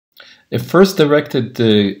A first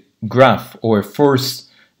directed graph or a first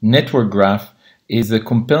network graph is a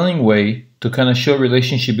compelling way to kind of show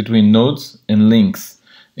relationship between nodes and links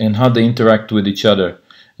and how they interact with each other.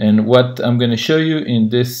 And what I'm going to show you in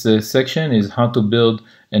this section is how to build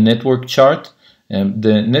a network chart.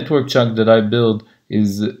 The network chart that I build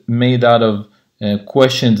is made out of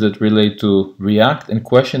questions that relate to React and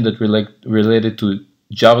questions that related to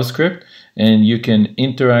JavaScript, and you can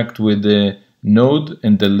interact with the node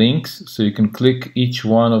and the links, so you can click each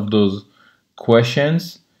one of those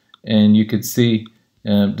questions and you can see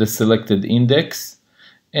the selected index,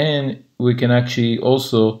 and we can actually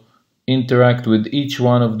also interact with each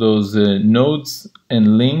one of those nodes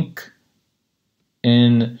and link,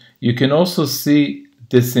 and you can also see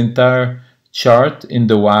this entire chart in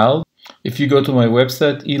the wild. If you go to my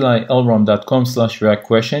website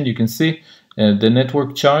elielrom.com/react-question, you can see the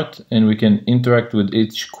network chart and we can interact with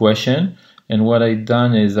each question. And what I've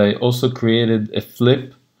done is I also created a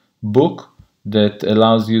flip book that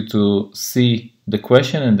allows you to see the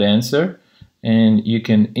question and the answer, and you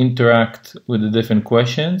can interact with the different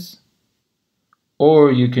questions,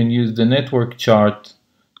 or you can use the network chart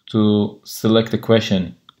to select a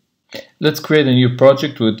question. Let's create a new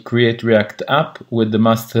project with Create React App with the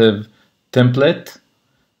must-have template.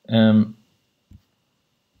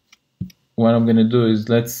 What I'm going to do is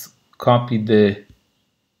let's copy the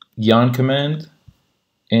yarn command,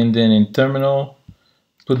 and then in terminal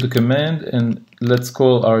put the command, and let's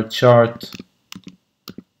call our chart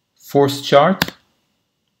force chart.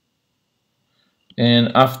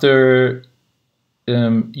 And after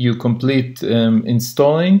you complete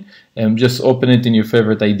installing, just open it in your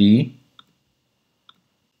favorite IDE.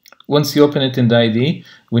 Once you open it in the IDE,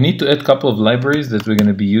 we need to add a couple of libraries that we're going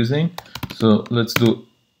to be using. So let's do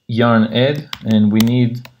yarn add, and we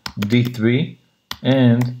need d3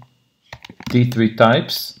 and d3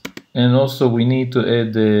 types, and also we need to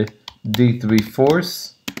add the d3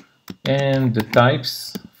 force and the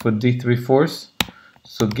types for d3 force.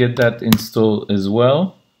 So get that installed as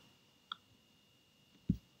well.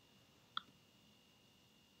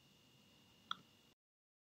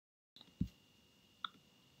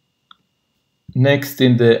 Next,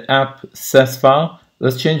 in the app sass file,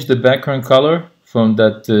 let's change the background color from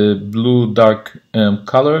that blue dark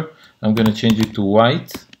color. I'm going to change it to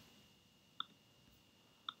white.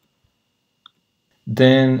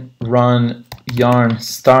 Then run yarn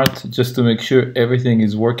start just to make sure everything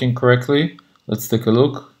is working correctly. Let's take a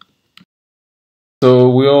look. So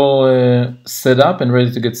we're all set up and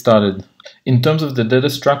ready to get started. In terms of the data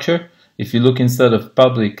structure, if you look inside of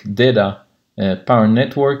public data, Power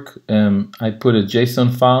Network, I put a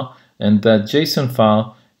JSON file, and that JSON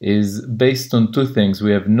file is based on two things.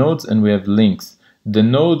 We have nodes and we have links. The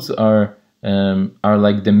nodes are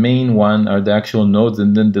like the main one, are the actual nodes,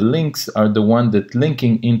 and then the links are the one that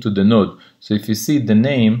linking into the node. So if you see the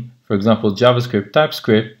name, for example, JavaScript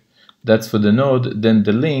TypeScript, that's for the node, then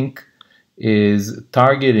the link is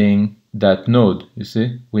targeting that node. You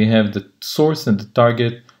see, we have the source and the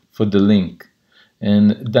target for the link,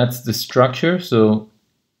 and that's the structure. So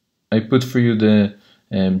I put for you the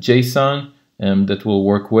JSON that we'll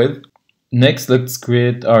work with. Next, let's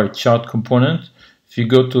create our chart component. If you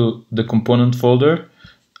go to the component folder,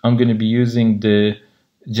 I'm going to be using the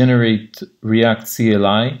generate React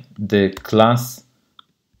CLI, the class,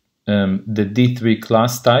 the d3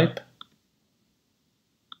 class type,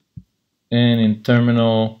 and in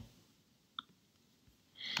terminal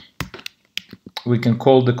we can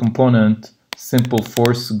call the component simple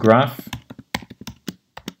force graph.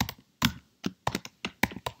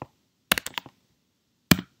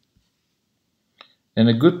 And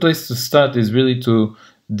a good place to start is really to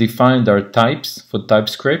define our types for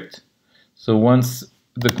TypeScript. So once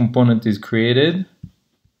the component is created,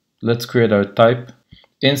 let's create our type.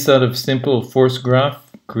 Inside of simple force graph,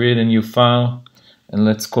 create a new file, and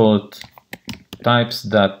let's call it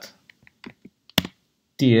types.ts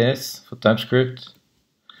for TypeScript.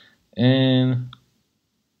 And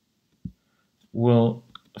we'll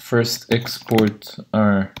first export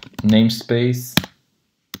our namespace.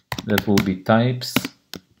 That will be types.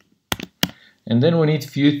 And then we need a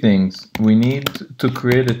few things. We need to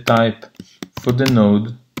create a type for the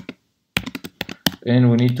node,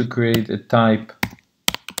 and we need to create a type,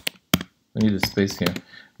 we need a space here.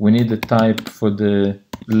 We need a type for the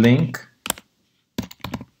link,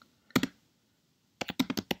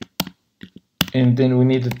 and then we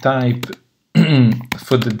need a type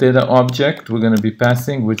for the data object we're going to be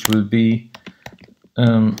passing, which will be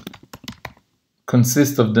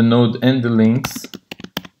consist of the node and the links.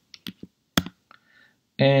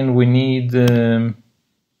 And we need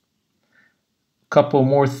couple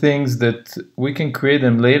more things that we can create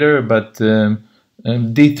them later, but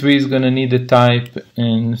D3 is going to need a type,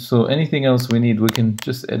 and so anything else we need, we can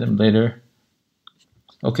just add them later.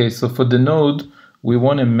 Okay, so for the node, we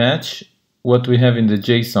want to match what we have in the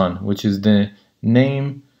JSON, which is the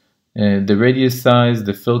name, the radius size,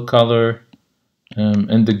 the fill color,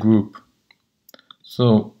 and the group.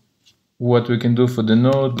 So what we can do for the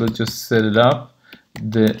node, let's just set it up.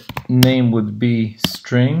 The name would be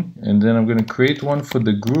string, and then I'm going to create one for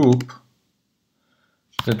the group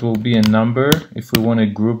that will be a number if we want to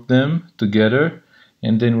group them together.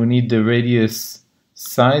 And then we need the radius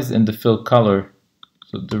size and the fill color.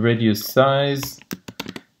 So the radius size,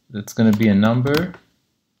 that's going to be a number,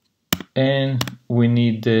 and we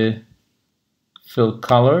need the fill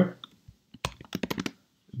color,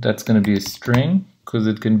 that's going to be a string because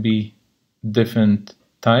it can be different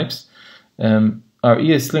types. Our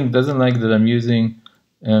ESLint doesn't like that I'm using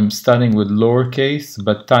starting with lowercase,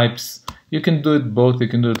 but types, you can do it both. You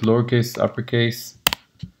can do it lowercase, uppercase,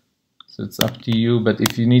 so it's up to you. But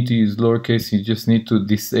if you need to use lowercase, you just need to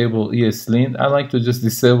disable ESLint. I like to just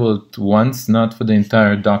disable it once, not for the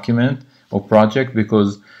entire document or project,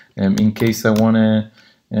 because in case I want to,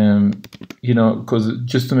 you know, because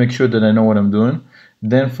just to make sure that I know what I'm doing.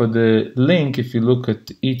 Then for the link, if you look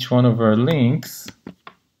at each one of our links,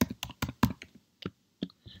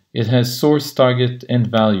 it has source, target, and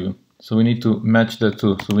value. So we need to match the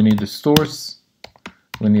two. So we need the source,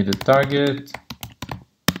 we need the target,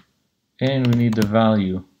 and we need the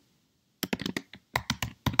value.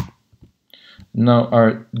 Now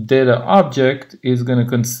our data object is going to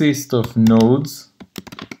consist of nodes.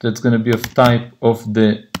 That's going to be of type of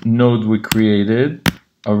the node we created,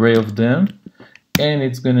 array of them. And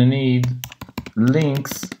it's going to need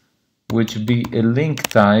links, which be a link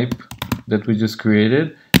type that we just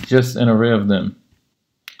created, just an array of them.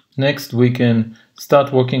 Next, we can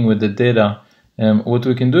start working with the data. What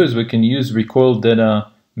we can do is we can use Recoil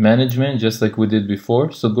data management just like we did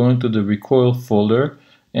before. So go into the Recoil folder,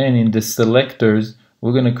 and in the selectors,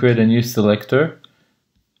 we're going to create a new selector,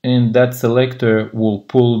 and that selector will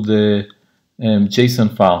pull the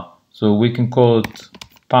JSON file. So we can call it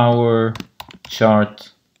power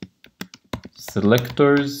chart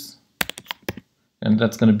selectors, and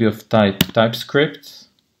that's going to be of type TypeScript.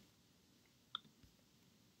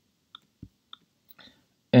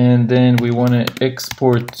 And then we want to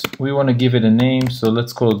export, we want to give it a name, so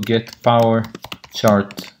let's call it get power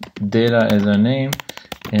chart data as our name,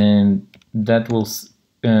 and that will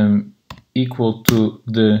equal to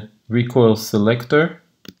the Recoil selector.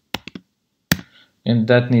 And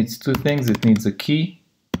that needs two things. It needs a key,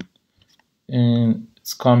 and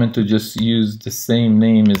it's common to just use the same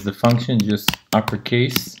name as the function, just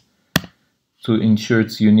uppercase, to ensure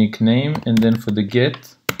its unique name. And then for the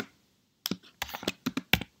get,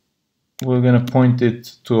 we're going to point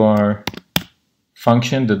it to our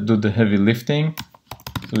function that do the heavy lifting.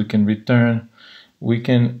 So we can return, we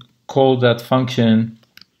can call that function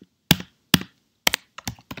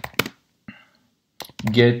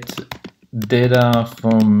get data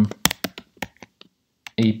from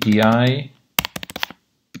API.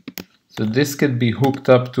 So this could be hooked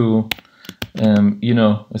up to you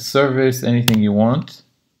know, a service, anything you want.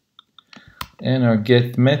 And our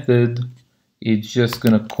get method, it's just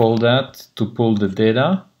going to call that to pull the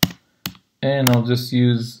data. And I'll just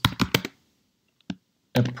use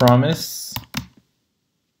a promise.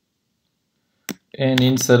 And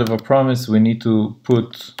inside of a promise, we need to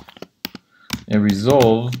put a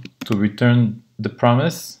resolve to return the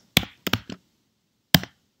promise.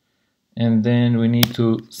 And then we need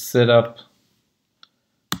to set up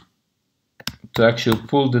to actually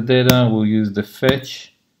pull the data. We'll use the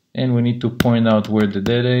fetch. And we need to point out where the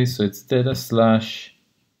data is. So it's data slash,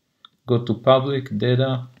 go to public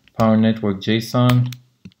data, power network JSON.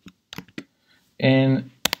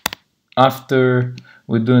 And after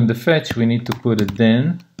we're doing the fetch, we need to put a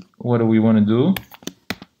then. What do we want to do?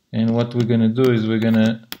 And what we're going to do is we're going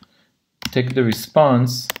to take the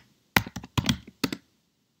response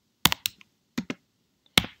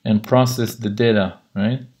and process the data,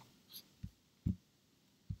 right?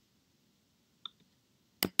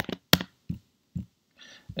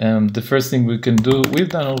 The first thing we can do, we've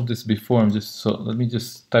done all this before, so let me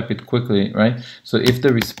just type it quickly, right? So if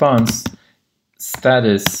the response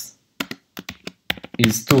status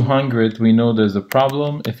is 200, we know there's a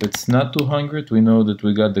problem. If it's not 200, we know that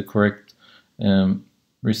we got the correct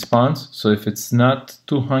response. So if it's not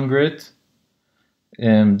 200,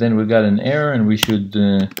 then we got an error, and we should,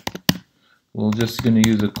 we're just going to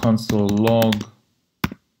use a console log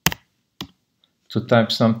to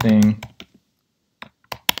type something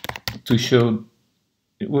to show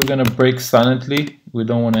we're going to break silently. We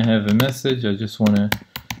don't want to have a message. I just want to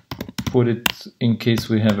put it in case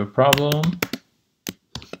we have a problem.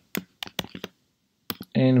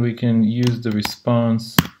 And we can use the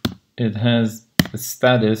response. It has a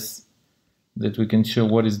status that we can show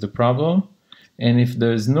what is the problem. And if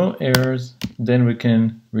there's no errors, then we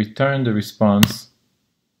can return the response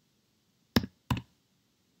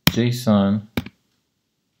JSON,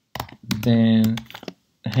 then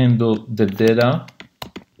handle the data.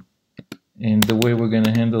 And the way we're going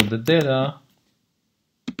to handle the data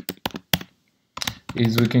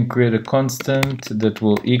is we can create a constant that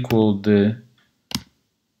will equal the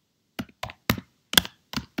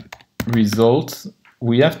result.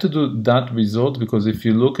 We have to do that result because if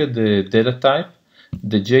you look at the data type,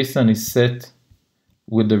 the JSON is set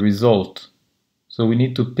with the result. So we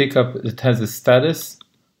need to pick up, it has a status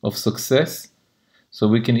of success. So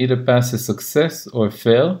we can either pass a success or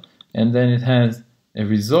fail, and then it has a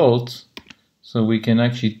result. So we can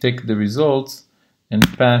actually take the results and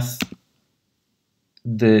pass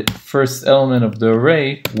the first element of the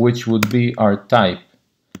array, which would be our type.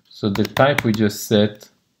 So the type we just set,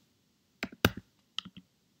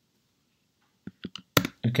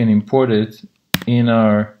 you can import it in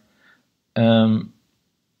our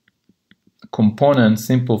component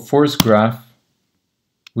simple force graph.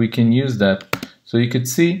 We can use that. So you could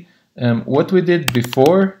see what we did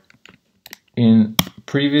before in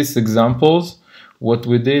previous examples. What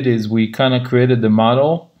we did is we kind of created the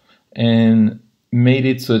model and made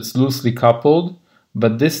it so it's loosely coupled.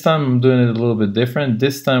 But this time I'm doing it a little bit different.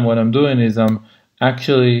 This time what I'm doing is I'm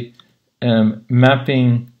actually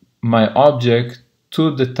mapping my object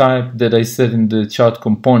to the type that I set in the chart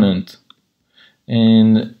component.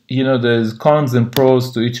 And you know, there's cons and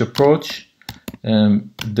pros to each approach.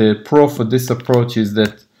 The pro for this approach is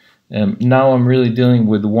that now I'm really dealing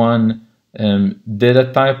with one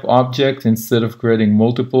data type object instead of creating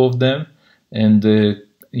multiple of them. And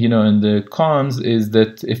the cons is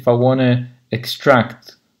that if I want to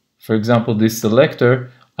extract, for example, this selector,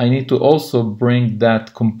 I need to also bring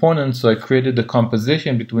that component. So I created the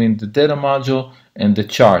composition between the data module and the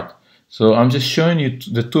chart. So I'm just showing you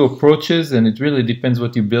the two approaches, and it really depends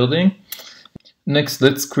what you're building. Next,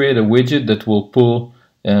 let's create a widget that will pull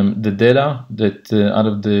the data that out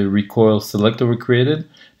of the recoil selector we created.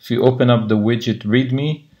 If you open up the widget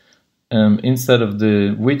README, inside of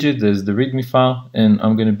the widget there's the README file, and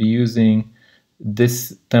I'm going to be using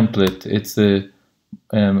this template. It's a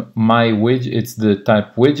my widget. It's the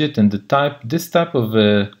type widget, and the type. This type of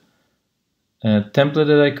template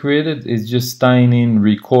that I created is just tying in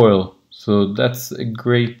recoil. So that's a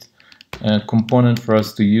great component for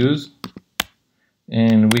us to use,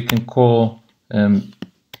 and we can call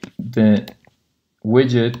the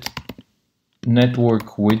widget network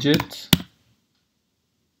widget.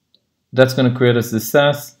 That's going to create us the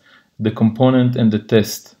SAS, the component, and the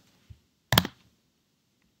test.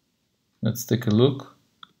 Let's take a look.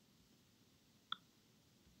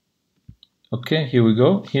 Okay, here we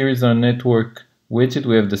go. Here is our network widget.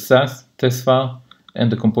 We have the SAS test file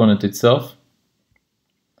and the component itself.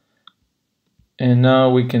 And now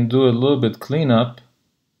we can do a little bit cleanup.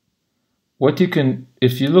 What you can,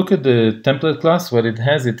 if you look at the template class, what it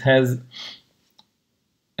has a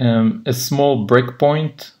small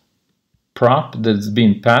breakpoint prop that's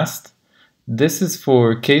being passed. This is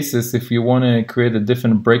for cases if you want to create a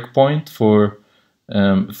different breakpoint for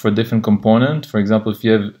different component. For example,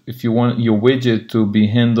 if you want your widget to be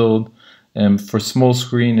handled for small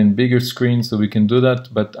screen and bigger screen, so we can do that.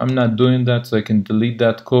 But I'm not doing that, so I can delete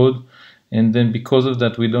that code. And then because of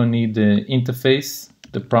that, we don't need the interface,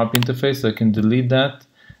 the prop interface. So I can delete that,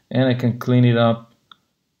 and I can clean it up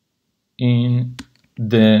in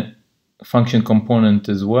the function component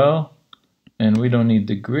as well. And we don't need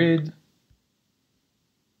the grid.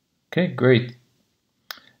 Okay, great.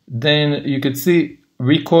 Then you could see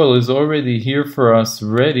recoil is already here for us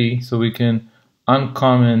ready, so we can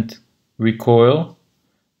uncomment recoil.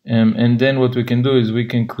 And then what we can do is we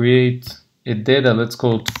can create a data, let's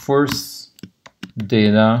call it force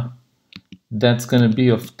data, that's going to be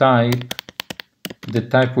of type, the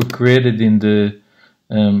type we created in the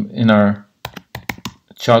in our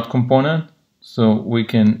chart component. So we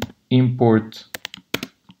can import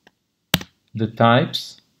the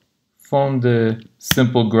types from the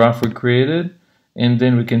simple graph we created, and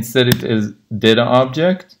then we can set it as data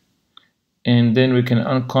object, and then we can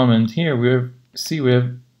uncomment here. We have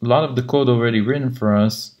a lot of the code already written for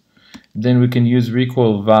us. Then we can use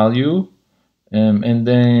recoil value, and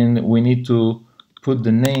then we need to put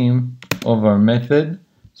the name of our method.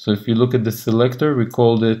 So if you look at the selector, we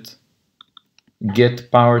called it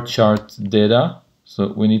get power chart data.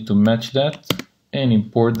 So we need to match that and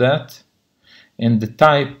import that. And the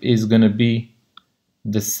type is going to be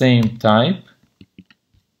the same type.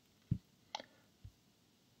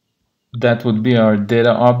 That would be our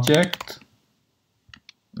data object.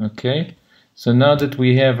 Okay, so now that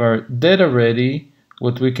we have our data ready,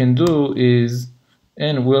 what we can do is,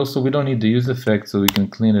 and we don't need the use effect, so we can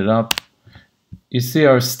clean it up. You see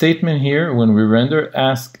our statement here when we render,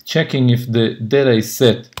 checking if the data is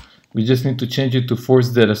set. We just need to change it to force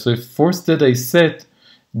data. So if force data is set,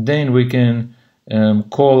 then we can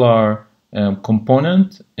call our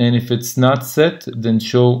component, and if it's not set, then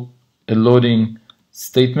show a loading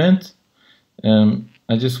statement.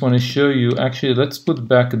 I just want to show you, actually let's put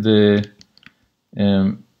back the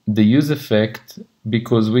use effect,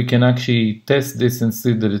 because we can actually test this and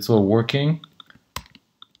see that it's all working.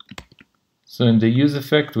 So in the use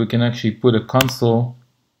effect, we can actually put a console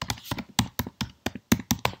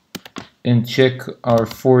and check our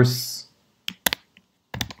force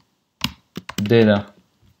data.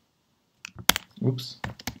 Oops.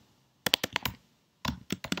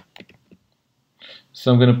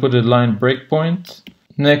 So I'm going to put a line breakpoint.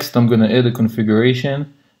 Next, I'm going to add a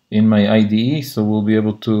configuration in my IDE, so we'll be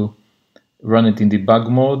able to run it in debug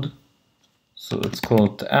mode. So let's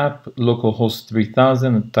call it app localhost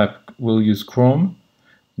 3000 and type we'll use Chrome.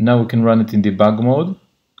 Now we can run it in debug mode.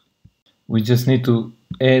 We just need to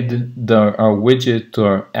add our widget to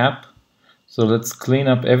our app. So let's clean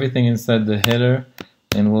up everything inside the header,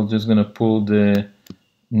 and we're just going to pull the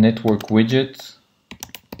network widget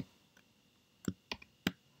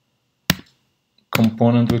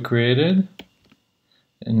component we created,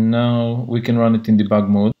 and now we can run it in debug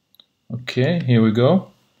mode. Okay, here we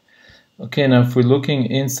go. Okay, now if we're looking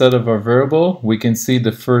inside of our variable, we can see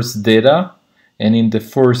the first data, and in the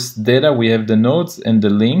first data we have the nodes and the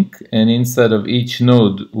link, and inside of each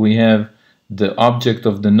node we have the object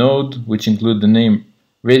of the node, which include the name,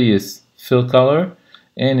 radius, fill color,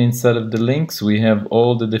 and inside of the links we have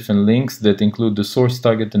all the different links that include the source,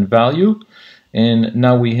 target, and value. And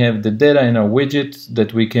now we have the data in our widget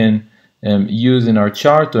that we can use in our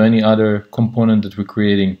chart or any other component that we're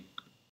creating.